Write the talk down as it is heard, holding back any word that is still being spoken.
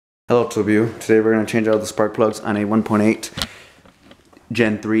Hello to you. Today we're going to change out the spark plugs on a 1.8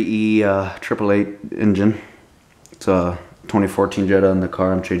 Gen 3 E888 engine. It's a 2014 Jetta in the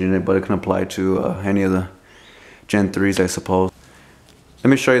car. I'm changing it, but it can apply to any of the Gen 3s, I suppose. Let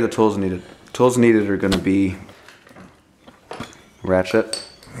me show you the tools needed. Tools needed are going to be ratchet,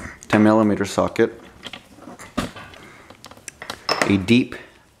 10mm socket, a deep,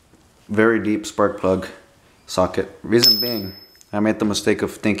 very deep spark plug socket. Reason being, I made the mistake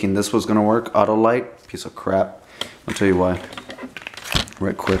of thinking this was gonna work. Auto light, piece of crap. I'll tell you why.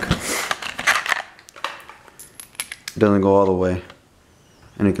 Right quick. It doesn't go all the way.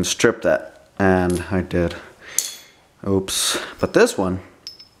 And you can strip that. And I did. Oops. But this one,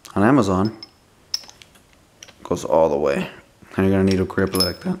 on Amazon, goes all the way. And you're gonna need a grip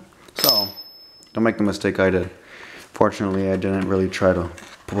like that. So, don't make the mistake I did. Fortunately, I didn't really try to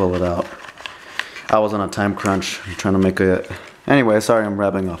pull it out. I was on a time crunch trying to make it. Anyway, sorry, I'm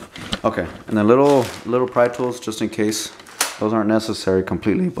wrapping off. Okay, and then little pry tools just in case. Those aren't necessary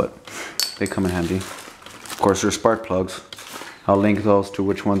completely, but they come in handy. Of course, your spark plugs. I'll link those to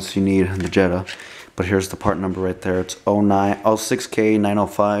which ones you need in the Jetta. But here's the part number right there. It's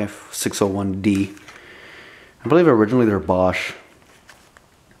 06K905 601D. I believe originally they're Bosch.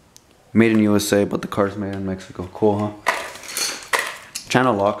 Made in USA, but the car's made in Mexico. Cool, huh?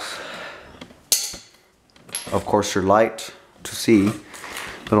 Channel locks. Of course, your light to see.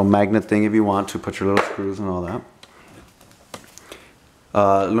 Little magnet thing if you want to put your little screws and all that.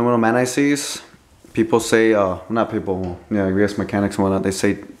 Aluminum NICs. People say, not people, yeah, I guess mechanics and whatnot, they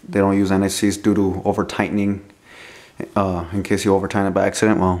say they don't use NICs due to over tightening. In case you over tighten it by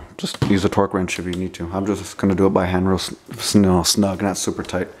accident, well, just use a torque wrench if you need to. I'm just gonna do it by hand, real snug, not super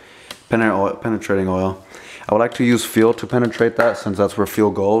tight. Penetrating oil. I would like to use fuel to penetrate that since that's where fuel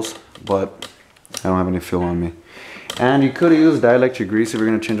goes, but I don't have any fuel on me. And you could use dielectric grease if you're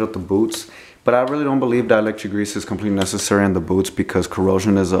going to change out the boots, but I really don't believe dielectric grease is completely necessary on the boots because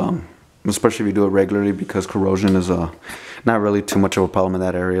corrosion is, especially if you do it regularly, because corrosion is not really too much of a problem in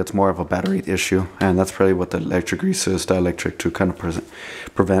that area. It's more of a battery issue, and that's probably what the electric grease is, dielectric, to kind of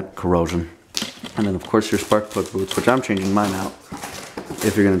prevent corrosion. And then of course your spark plug boots, which I'm changing mine out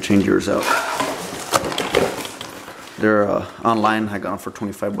if you're going to change yours out. They're online. I got them for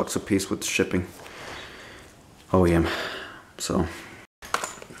 25 bucks a piece with shipping. OEM. So,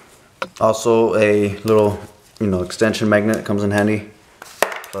 also a little, extension magnet that comes in handy.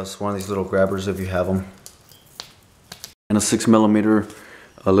 Plus one of these little grabbers if you have them. And a 6mm,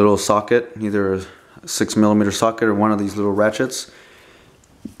 a little socket, either a 6mm socket or one of these little ratchets.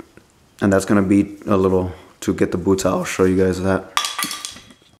 And that's gonna be a little to get the boots out. I'll show you guys that.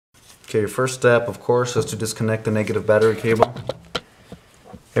 Okay, your first step, of course, is to disconnect the negative battery cable.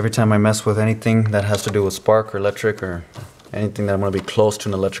 Every time I mess with anything that has to do with spark or electric or anything that I'm going to be close to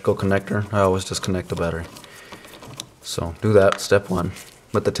an electrical connector, I always disconnect the battery. So do that, step one,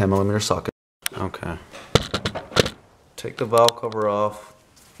 with the 10mm socket. Okay. Take the valve cover off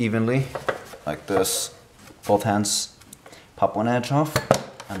evenly, like this. Both hands, pop one edge off,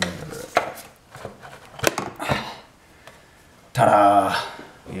 and then the other edge. Ta-da!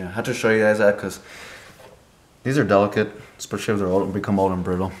 Yeah, I had to show you guys that because these are delicate, especially if they're become old and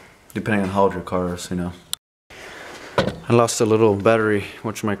brittle, depending on how old your car is, I lost a little battery,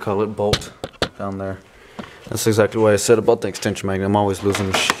 whatchamacallit, bolt down there. That's exactly what I said about the extension magnet. I'm always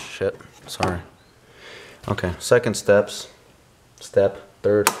losing shit. Sorry. Okay, second third,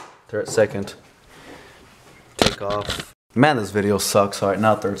 second. Take off. Man, this video sucks. Alright,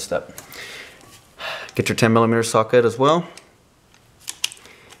 now third step. Get your 10mm socket as well.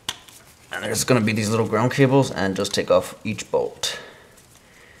 And there's going to be these little ground cables, and just take off each bolt.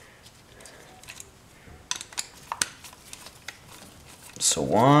 So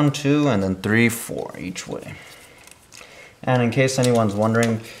 1, 2, and then 3, 4 each way. And in case anyone's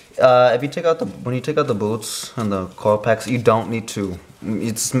wondering, if you take out when you take out the boots and the coil packs, you don't need to.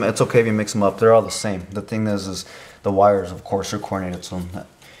 It's okay if you mix them up. They're all the same. The thing is the wires, of course, are coordinated. So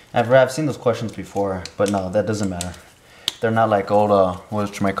I've seen those questions before, but no, that doesn't matter. They're not like old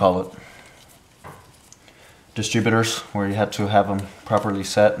whatchamacallit, distributors where you had to have them properly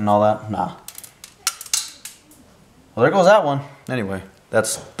set and all that. Nah. Well, there goes that one. Anyway,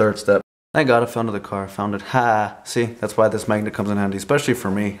 that's third step. Thank God I found the car. Found it. Ha! See, that's why this magnet comes in handy, especially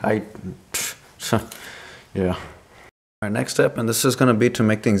for me. Yeah. Alright, next step, and this is going to be to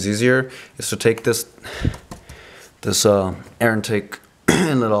make things easier, is to take this air intake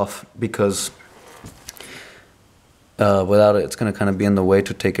inlet off, because without it, it's going to kind of be in the way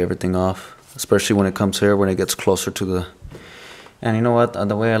to take everything off. Especially when it comes here, when it gets closer to the... And you know what?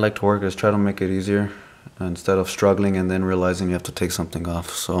 The way I like to work is try to make it easier. instead of struggling and then realizing you have to take something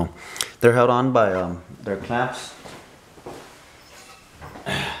off. So they're held on by their clamps.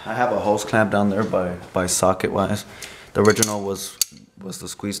 I have a hose clamp down there by socket wise. The original was the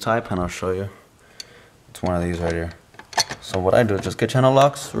squeeze type, and I'll show you. It's one of these right here. So what I do is just get channel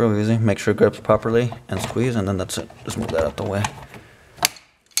locks, real easy. Make sure it grips properly and squeeze, and then that's it. Just move that out the way.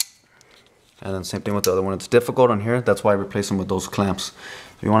 And then same thing with the other one. It's difficult on here. That's why I replace them with those clamps.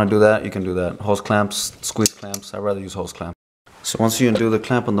 If you want to do that, you can do that. Hose clamps, squeeze clamps. I'd rather use hose clamps. So once you undo the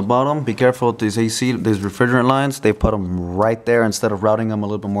clamp on the bottom, be careful with these AC, these refrigerant lines. They put them right there instead of routing them a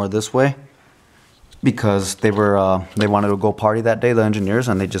little bit more this way, because they wanted to go party that day, the engineers,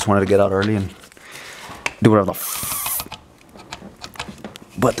 and they just wanted to get out early and do whatever the f.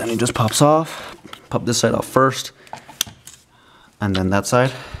 But then it just pops off. Pop this side off first, and then that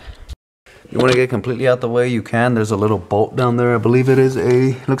side. You want to get completely out the way, you can. There's a little bolt down there. I believe it is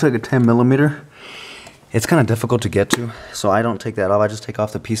looks like a 10 millimeter. It's kind of difficult to get to, so I don't take that off. I just take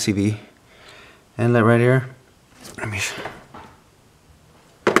off the PCV inlet right here.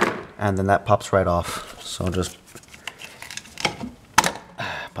 And then that pops right off. So just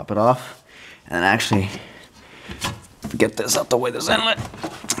pop it off, and actually get this out the way. This inlet.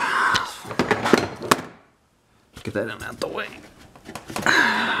 Get that inlet out the way.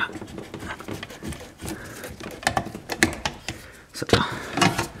 So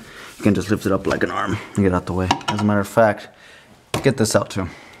you can just lift it up like an arm and get out the way. As a matter of fact, get this out too.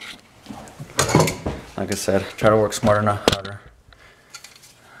 Like I said, try to work smarter, not harder.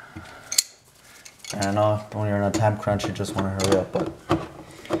 And I know when you're in a time crunch, you just want to hurry up, but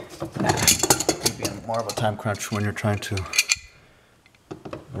you'd be in more of a time crunch when you're trying to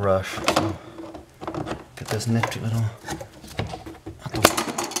rush. So get this nifty little out the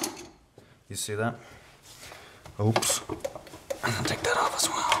way. You see that? Oops. I'm gonna take that off as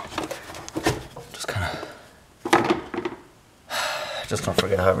well. Just don't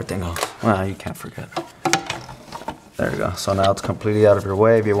forget how everything goes. Well, you can't forget. There you go. So now it's completely out of your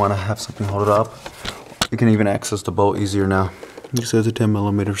way. If you want to have something hold it up, you can even access the bolt easier now. It says a 10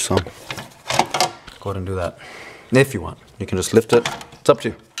 millimeter, so go ahead and do that. If you want, you can just lift it. It's up to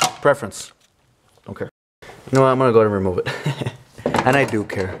you. Preference. Don't care. You know what? I'm gonna go ahead and remove it. And I do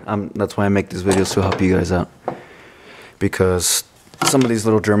care. That's why I make these videos, to help you guys out. Because some of these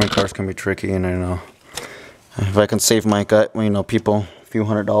little German cars can be tricky, and I know if I can save my gut, people a few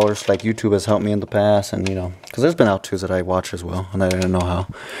 $100s, like YouTube has helped me in the past, and because there's been how-tos that I watch as well, and I didn't know how,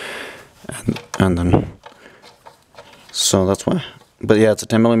 and then so that's why. But yeah, it's a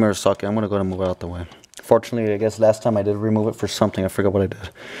 10 millimeter socket. I'm gonna go ahead and move it out the way. Fortunately, I guess last time I did remove it for something. I forgot what I did,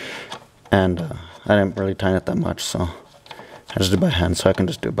 and I didn't really tighten it that much, so I just did it by hand. So I can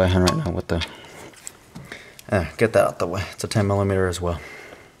just do it by hand right now with the. Get that out the way. It's a 10 millimeter as well.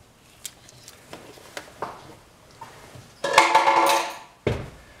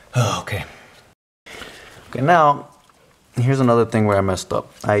 Okay. Okay, now, here's another thing where I messed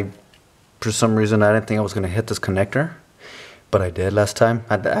up. For some reason, I didn't think I was going to hit this connector, but I did last time.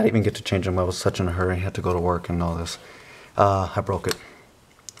 I didn't even get to change them. I was such in a hurry. I had to go to work and all this. I broke it.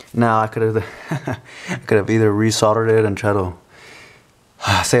 Now, I could have either resoldered it and tried to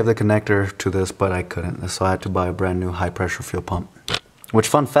save the connector to this, but I couldn't, so I had to buy a brand new high pressure fuel pump. Which,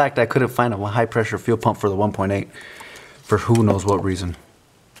 fun fact, I couldn't find a high pressure fuel pump for the 1.8 for who knows what reason.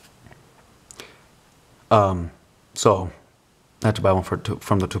 So I had to buy one from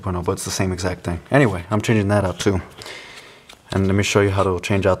the 2.0, but it's the same exact thing. Anyway, I'm changing that out too. And let me show you how to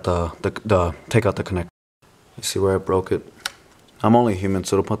change out take out the connector. You see where I broke it? I'm only human,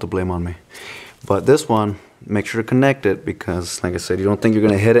 so don't put the blame on me. But this one, make sure to connect it, because like I said, you don't think you're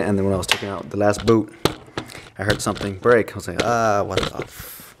gonna hit it, and then when I was taking out the last boot, I heard something break. I was like, what the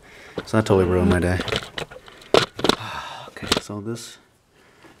f. So that totally ruined my day. Okay, so this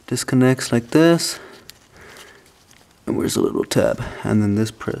disconnects like this. And where's the little tab? And then this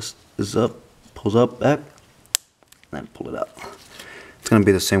press is up, pulls up, back, and pull it out. It's gonna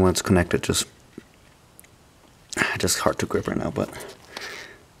be the same when it's connected, just hard to grip right now, but.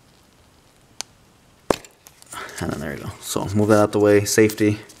 And then there you go. So move that out the way,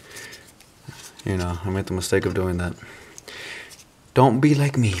 safety. I made the mistake of doing that. Don't be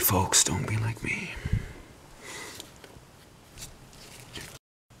like me, folks. Don't be like me.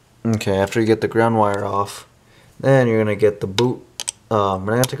 Okay, after you get the ground wire off, then you're gonna get the boot. We're not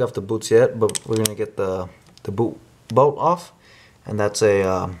gonna take off the boots yet, but we're gonna get the boot bolt off, and that's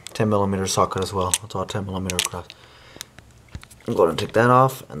a 10 millimeter socket as well. It's all 10 millimeter across. I'm going to take that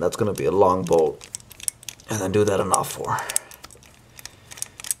off, and that's gonna be a long bolt. And then do that on all four.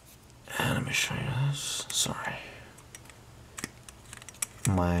 And let me show you this. Sorry.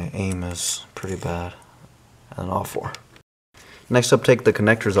 My aim is pretty bad. and all 4. Next up, take the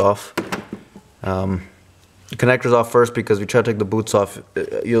connectors off. The connectors off first, because if you try to take the boots off,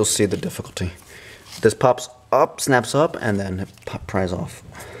 you'll see the difficulty. This pops up, snaps up, and then it pries off.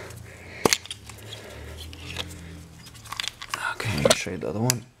 Okay, I'll show you the other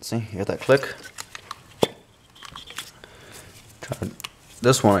one. See, you hear that click?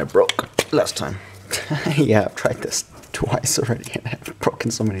 This one I broke last time. Yeah, I've tried this twice already and I've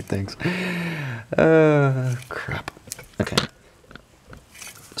broken so many things. Crap. Okay.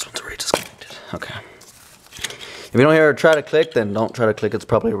 This one's already disconnected. Okay. If you don't hear it try to click, then don't try to click. It's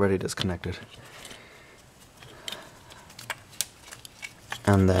probably already disconnected.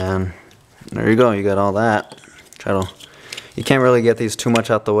 And then, there you go. You got all that. You can't really get these too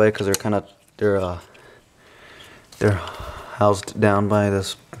much out the way because they're housed down by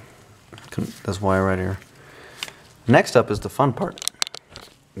this wire right here. Next up is the fun part.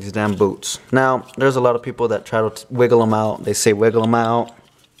 These damn boots. Now, there's a lot of people that try to wiggle them out. They say wiggle them out.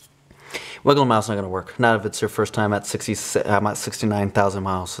 Wiggle them out's not gonna work. Not if it's your first time at 69,000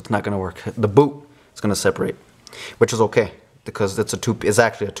 miles. It's not gonna work. The boot is gonna separate, which is okay because it's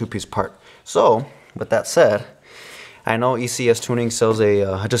actually a 2-piece part. So, with that said, I know ECS Tuning sells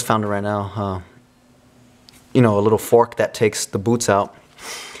I just found it right now, you know, a little fork that takes the boots out.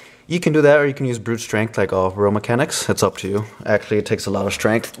 You can do that, or you can use brute strength like all real mechanics. It's up to you. Actually, it takes a lot of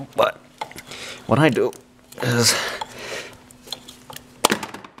strength, but what I do is,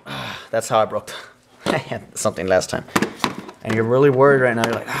 that's how I broke. I had something last time. And you're really worried right now.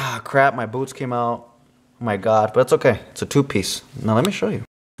 You're like, crap, my boots came out. Oh my God, but it's okay. It's a 2-piece. Now let me show you.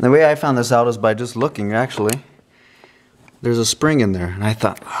 And the way I found this out is by just looking, actually. There's a spring in there, and I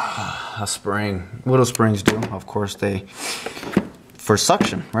thought, a spring. What do springs do? Of course, for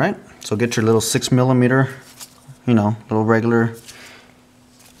suction, right? So get your little 6mm, you know, little regular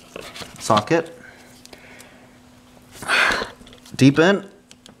socket. Deep in.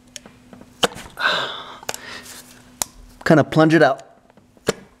 Kind of plunge it out.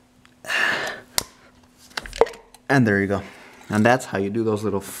 And there you go. And that's how you do those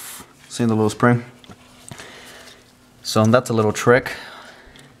little, see the little spring? So that's a little trick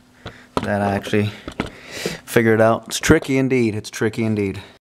that I actually figured out. It's tricky indeed. It's tricky indeed.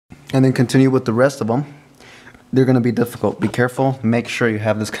 And then continue with the rest of them. They're going to be difficult. Be careful. Make sure you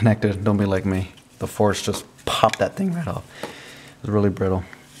have this connected. Don't be like me. The force just popped that thing right off. It's really brittle.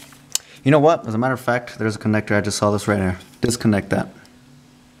 You know what? As a matter of fact, there's a connector. I just saw this right here. Disconnect that.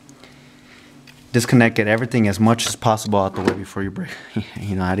 Disconnect it, everything as much as possible out the way before you break.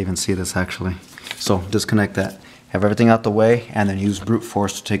 You know, I didn't even see this actually. So disconnect that. Have everything out the way, and then use brute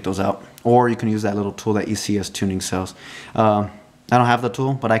force to take those out. Or you can use that little tool that ECS Tuning sells. I don't have the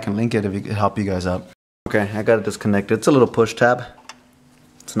tool, but I can link it if it could help you guys out. Okay, I got it disconnected. It's a little push tab.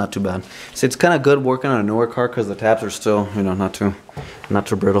 It's not too bad. See, it's kind of good working on a newer car because the tabs are still, you know, not too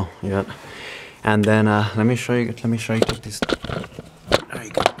brittle yet. And then let me show you. Take these. There you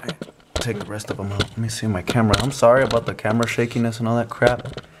go. Take the rest of them out. Let me see my camera. I'm sorry about the camera shakiness and all that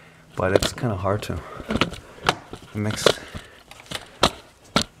crap, but it's kind of hard to mix.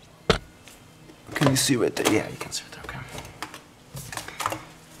 Can you see right there? Yeah, you can see it there.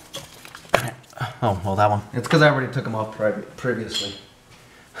 Okay. Oh, well, that one. It's because I already took them off previously.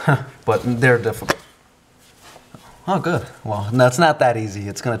 But they're difficult. Oh, good. Well, that's not that easy.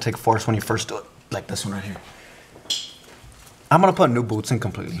 It's going to take force when you first do it, like this one right here. I'm going to put new boots in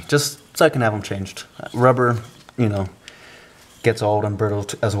completely, just so I can have them changed. Rubber, you know, gets old and brittle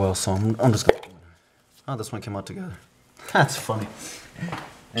as well, so I'm just going to... Oh, this one came out together. That's funny.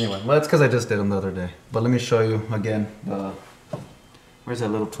 Anyway, well, that's because I just did them the other day. But let me show you again. Where's that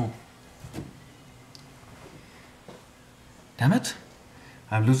little tool? Damn it.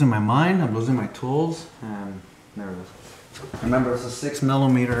 I'm losing my mind. I'm losing my tools. And there it is. Remember, it's a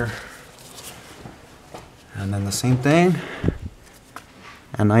 6mm. And then the same thing.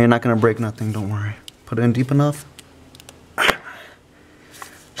 And now you're not going to break nothing, don't worry. Put it in deep enough.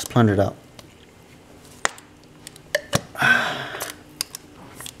 Just plunge it out.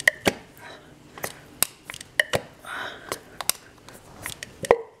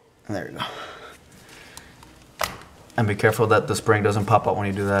 There you go. And be careful that the spring doesn't pop out when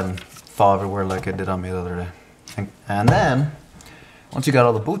you do that and fall everywhere like it did on me the other day. And then, once you got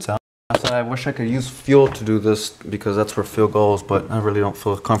all the boots out, I wish I could use fuel to do this because that's where fuel goes, but I really don't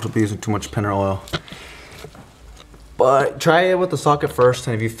feel comfortable using too much pinner oil. But try it with the socket first,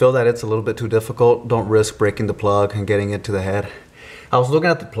 and if you feel that it's a little bit too difficult, don't risk breaking the plug and getting it to the head. I was looking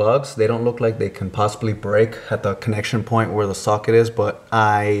at the plugs. They don't look like they can possibly break at the connection point where the socket is, but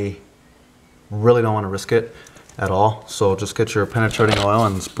I really don't want to risk it at all. So just get your penetrating oil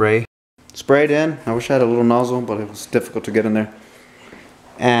and spray sprayed in. I wish I had a little nozzle, but it was difficult to get in there.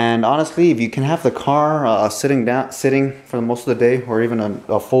 And honestly, if you can have the car sitting for most of the day, or even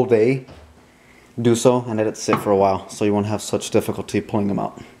a full day, do so and let it sit for a while, so you won't have such difficulty pulling them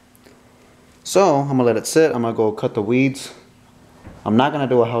out. So I'm gonna let it sit. I'm gonna go cut the weeds. I'm not gonna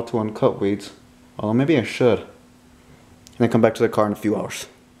do a how to uncut weeds, although maybe I should. And then come back to the car in a few hours.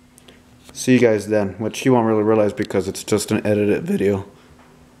 See you guys then, which you won't really realize because it's just an edited video.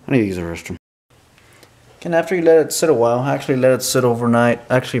 I need to use the restroom. And after you let it sit a while, actually let it sit overnight,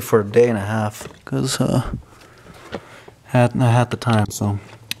 actually for a day and a half, because I had the time. So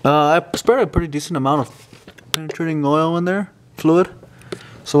I sprayed a pretty decent amount of penetrating oil in there, fluid.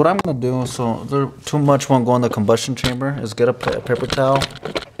 So what I'm gonna do, so there too much won't go in the combustion chamber, is get a paper towel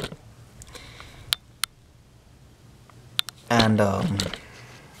and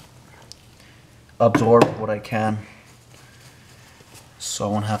absorb what I can, so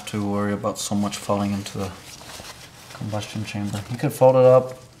I won't have to worry about so much falling into the combustion chamber. You could fold it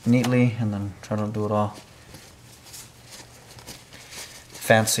up neatly and then try to do it all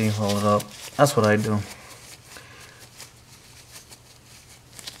fancy, roll it up. That's what I do.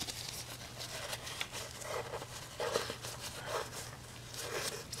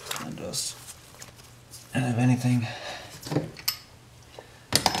 And if anything,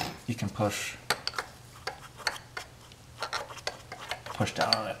 you can push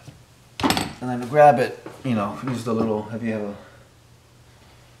down on it, and then to grab it, you know, use the little, if you have a,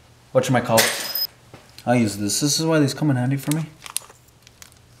 whatchamacallit, I use this. This is why these come in handy for me.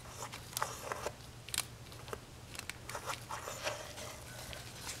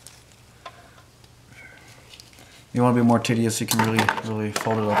 You want to be more tedious, you can really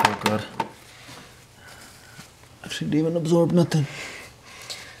fold it up real good. Actually, didn't even absorb nothing.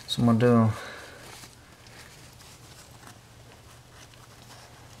 So I'm gonna do.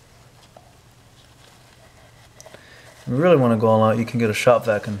 If you really want to go all out, you can get a shop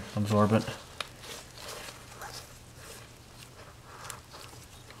vac and absorb it.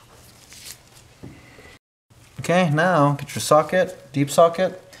 Okay, now get your socket, deep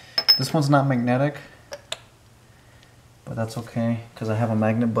socket. This one's not magnetic, but that's okay because I have a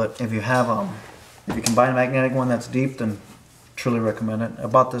magnet. But if you have if you can buy a magnetic one that's deep, then truly recommend it. I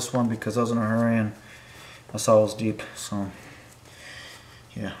bought this one because I was in a hurry and I saw it was deep, so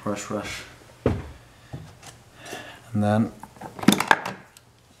yeah, rush. And then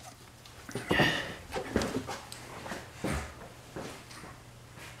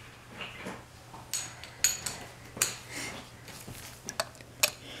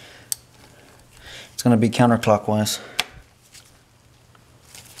it's going to be counterclockwise.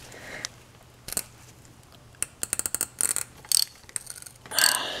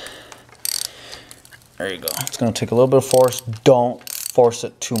 There you go. It's going to take a little bit of force. Don't force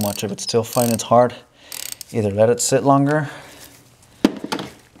it too much. If it's still finding it's hard, either let it sit longer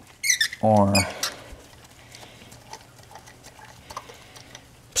or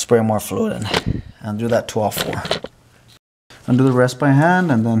spray more fluid in. And do that to all four. Undo the rest by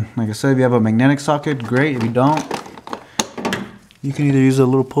hand, and then, like I said, if you have a magnetic socket, great. If you don't, you can either use a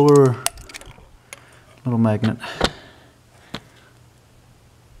little puller or a little magnet.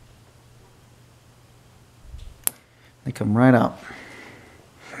 They come right out.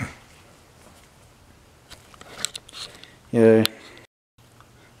 Yeah.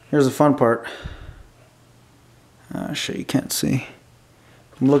 Here's the fun part. Shit, you can't see.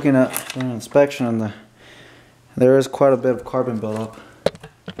 I'm looking at an inspection, and there is quite a bit of carbon buildup.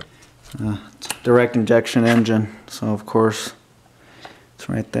 It's a direct injection engine, so of course it's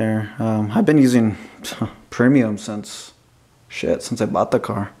right there. I've been using premium since I bought the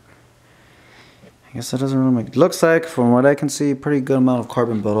car. I guess that doesn't really make. Looks like, from what I can see, pretty good amount of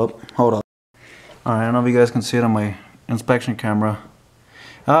carbon buildup. Hold up. Alright, I don't know if you guys can see it on my inspection camera.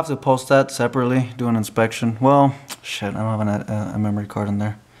 I'll have to post that separately, do an inspection. Well, shit, I don't have a memory card in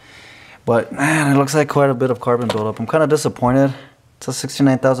there. But man, it looks like quite a bit of carbon buildup. I'm kind of disappointed. It's a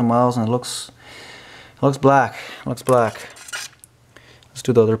 69,000 miles and it looks black. It looks black. Let's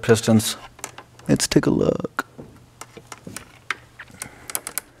do the other pistons. Let's take a look.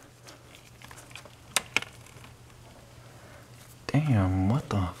 Damn, what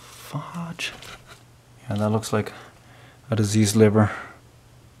the fudge? Yeah, that looks like a diseased liver.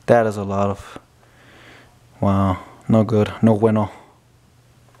 That is a lot of. Wow, no good. No bueno.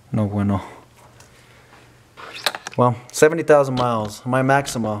 No bueno. Well, 70,000 miles. My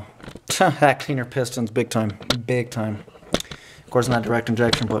Maxima. Cleaner pistons, big time. Big time. Of course, not direct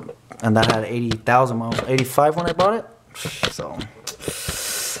injection, but. And that had 80,000 miles. 85 when I bought it. So.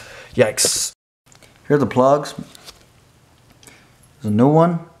 Yikes. Here are the plugs. There's a new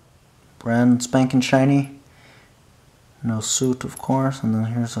one. brand spanking shiny. No suit, of course, and then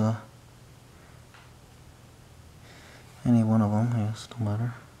here's any one of them. Yes, don't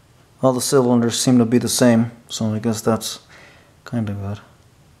matter. All the cylinders seem to be the same, so I guess that's kind of good.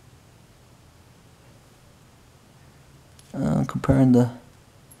 Comparing the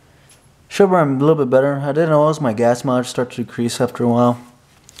should run a little bit better. I didn't notice my gas mileage start to decrease after a while.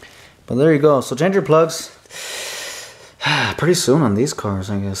 But there you go. So change your plugs pretty soon on these cars,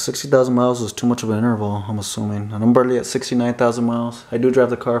 I guess. 60,000 miles is too much of an interval, I'm assuming. And I'm barely at 69,000 miles. I do drive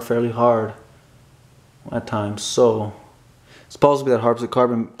the car fairly hard at times, so it's supposed to be that hard for the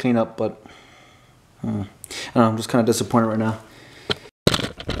carbon cleanup, but I don't know, I'm just kind of disappointed right now.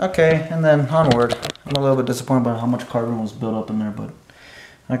 Okay, and then onward. I'm a little bit disappointed about how much carbon was built up in there, but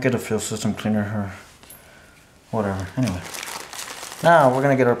I get a fuel system cleaner or whatever. Anyway, now we're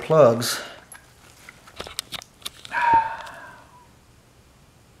gonna get our plugs.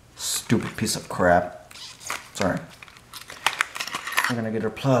 Stupid piece of crap. Sorry. We're gonna get our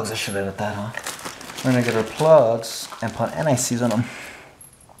plugs. I should edit that, huh? We're gonna get our plugs and put NICs on them.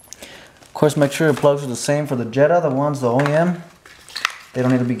 Of course, make sure your plugs are the same for the Jetta, the ones, the OEM. They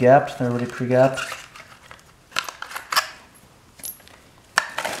don't need to be gapped. They're already pre-gapped.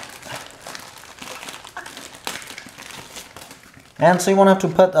 And so you won't have to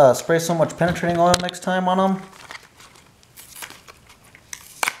put spray so much penetrating oil next time on them.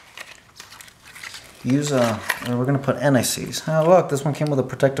 Use we're gonna put NICs. Oh look, this one came with a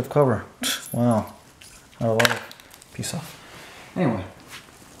protective cover. Wow, I love it. Piece off. Anyway,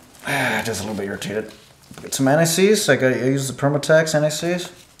 just a little bit irritated. Get some NICs. I use the Permatex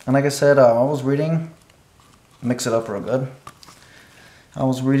NICs, and like I said, I was reading. Mix it up real good. I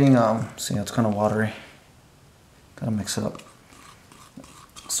was reading. See, it's kind of watery. Gotta mix it up.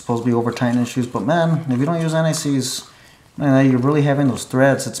 It's supposed to be over tighten issues, but man, if you don't use NICs, man, you're really having those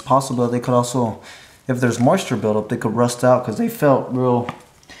threads. It's possible that they could also, if there's moisture buildup, they could rust out because they felt real,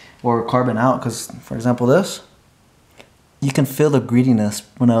 or carbon out. Because, for example, this, you can feel the greediness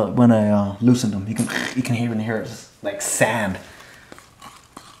when I loosened them. You can even hear it, it's like sand.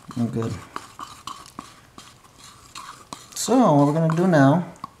 Oh, good. So what we're gonna do now,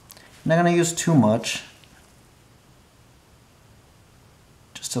 I'm not gonna use too much,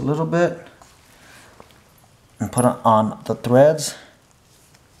 just a little bit, and put it on the threads.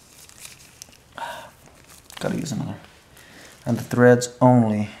 Gotta use another. And the threads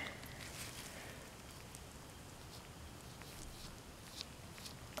only.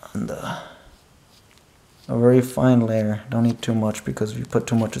 And a very fine layer. Don't need too much, because if you put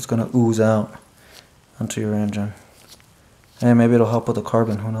too much, it's gonna ooze out onto your engine. And maybe it'll help with the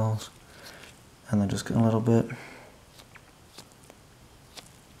carbon, who knows. And then just get a little bit.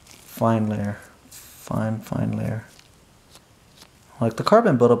 Fine layer. Fine layer. Like the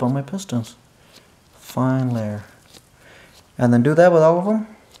carbon buildup on my pistons. Fine layer. And then do that with all of them.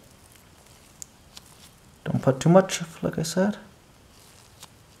 Don't put too much, like I said.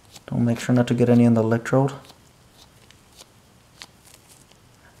 Don't make sure not to get any in the electrode.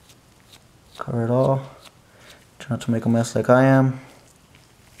 Cover it all. Try not to make a mess like I am.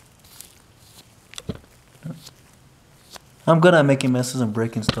 I'm good at making messes and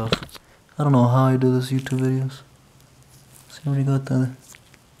breaking stuff. I don't know how I do this YouTube videos. See what you got there.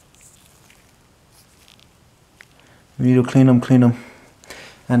 We need to clean them.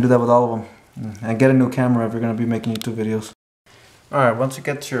 And do that with all of them. And get a new camera if you're going to be making YouTube videos. Alright, once you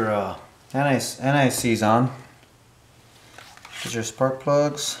get your NICs on, get your spark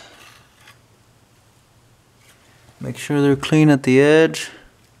plugs. Make sure they're clean at the edge,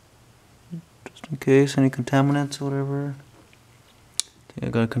 just in case any contaminants or whatever. I think I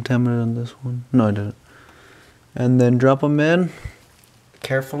got a contaminant on this one. No, I didn't. And then drop them in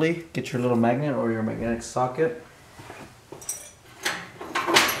carefully. Get your little magnet or your magnetic socket.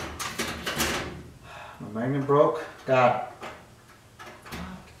 My magnet broke. God.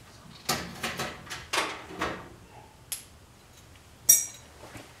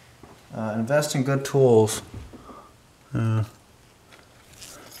 Invest in good tools.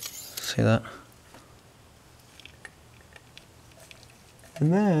 See that?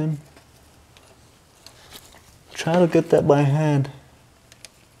 And then try to get that by hand,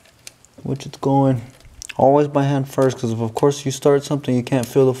 which it's going. Always by hand first, because if of course you start something you can't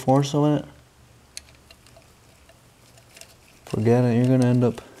feel the force of it, forget it, you're gonna end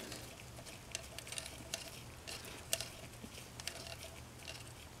up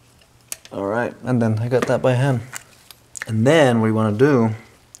alright. And then I got that by hand. And then what you want to do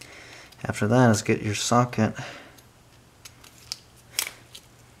after that is get your socket.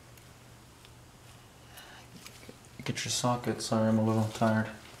 Get your socket. Sorry, I'm a little tired.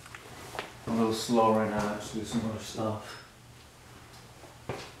 a little slow right now. I have to do some other stuff.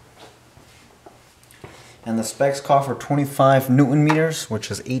 And the specs call for 25 Newton meters,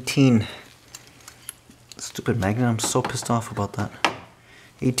 which is 18. Stupid magnet, I'm so pissed off about that.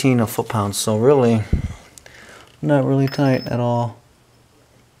 18 foot-pounds, so really, not really tight at all.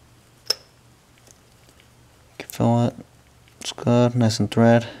 You can feel it. It's good, nice and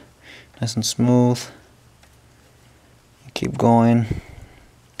thread, nice and smooth. Keep going.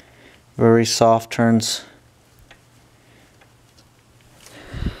 Very soft turns.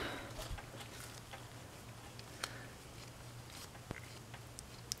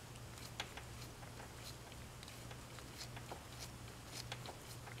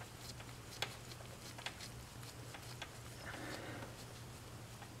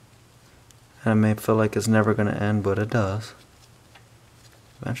 And it may feel like it's never going to end, but it does.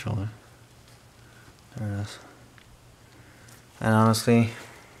 Eventually. There it is. And honestly,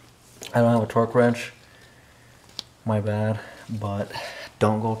 I don't have a torque wrench. My bad. But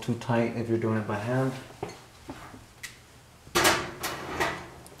don't go too tight if you're doing it by hand.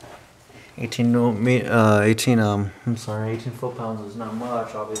 18 foot-pounds is not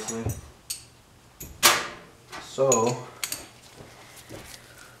much, obviously. So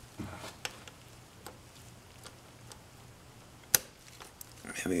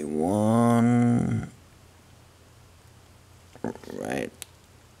maybe one right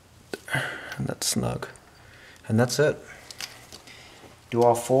there, and that's snug. And that's it. Do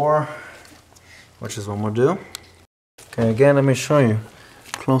all four, which is what I'm gonna do. Okay, again, let me show you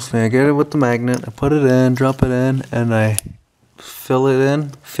closely. I get it with the magnet, I put it in, drop it in, and I feel it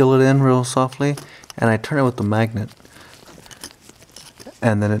in real softly, and I turn it with the magnet.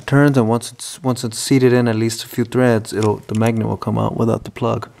 And then it turns, and once it's seated in at least a few threads, the magnet will come out without the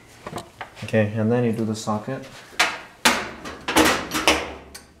plug. Okay, and then you do the socket.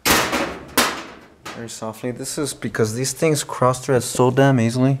 Very softly. This is because these things cross thread so damn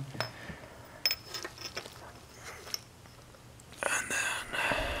easily. And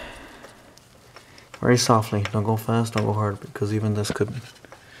then very softly. Don't go fast, don't go hard, because even this could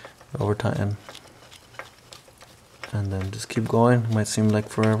over tighten. And then just keep going. It might seem like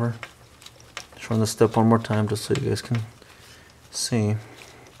forever. Just run the step one more time just so you guys can see.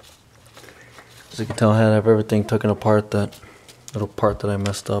 As you can tell, I have everything taken apart, that little part that I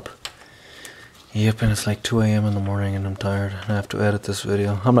messed up. Yep, and it's like 2 AM in the morning and I'm tired. I have to edit this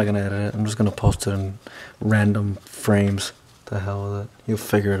video. I'm not going to edit it. I'm just going to post it in random frames. The hell with it. You'll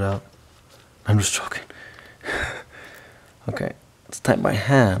figure it out. I'm just joking. Okay, it's tight by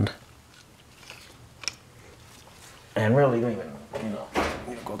hand. And really, you don't even,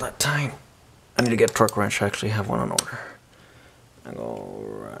 need to go that tight. I need to get a torque wrench. I actually have one on order. I go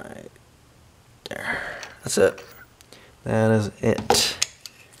right there. That's it. That is it.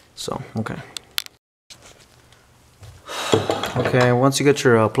 So, okay. Okay, once you get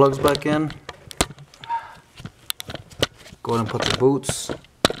your plugs back in, go ahead and put the boots.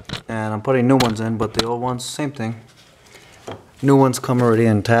 And I'm putting new ones in, but the old ones, same thing. New ones come already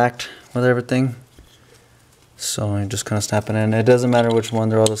intact with everything. So I'm just kind of snapping in. It doesn't matter which one,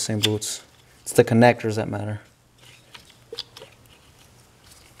 they're all the same boots. It's the connectors that matter.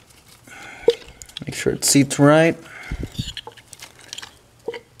 Make sure it seats right.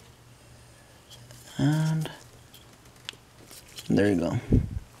 And there you go.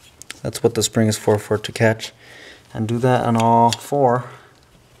 That's what the spring is for it to catch. And do that on all four.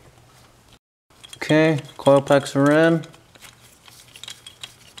 Okay, coil packs are in.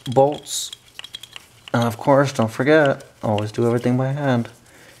 Bolts. And of course, don't forget, always do everything by hand.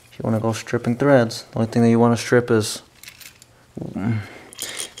 If you want to go stripping threads, the only thing that you want to strip is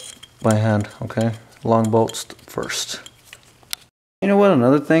by hand, okay? Long bolts first. You know what,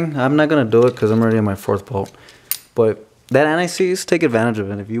 another thing, I'm not going to do it because I'm already on my 4th bolt. But that anti-seize, take advantage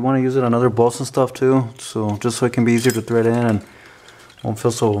of it. If you want to use it on other bolts and stuff too, so just so it can be easier to thread in and won't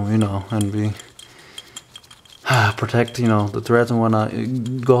feel so, and be, protect, the threads and whatnot,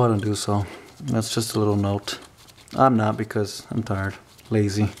 go ahead and do so. That's just a little note. I'm not, because I'm tired,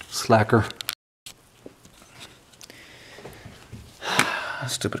 lazy, slacker.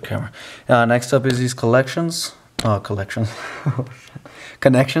 Stupid camera. Next up is these connections.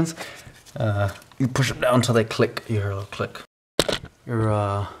 You push them down until they click. You hear a little click.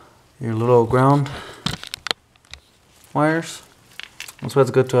 Your little ground wires. That's why it's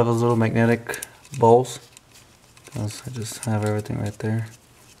good to have those little magnetic bowls, because I just have everything right there.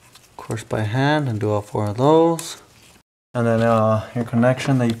 Of course, by hand, and do all 4 of those. And then your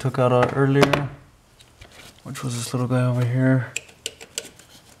connection that you took out earlier, which was this little guy over here.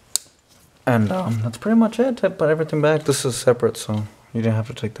 And that's pretty much it. I put everything back. This is separate, so you didn't have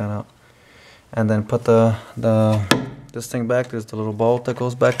to take that out. and then put this thing back. There's the little bolt that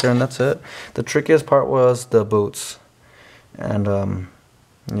goes back there, and that's it. The trickiest part was the boots, and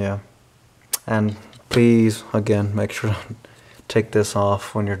yeah. And please, again, make sure to take this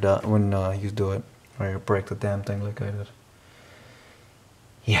off when you're done, when you do it, or you break the damn thing like I did.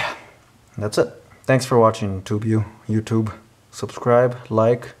 Yeah, that's it. Thanks for watching, YouTube. Subscribe,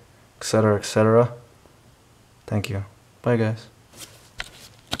 like, etc., etc. Thank you. Bye, guys.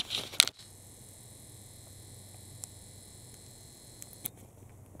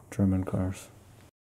 German cars.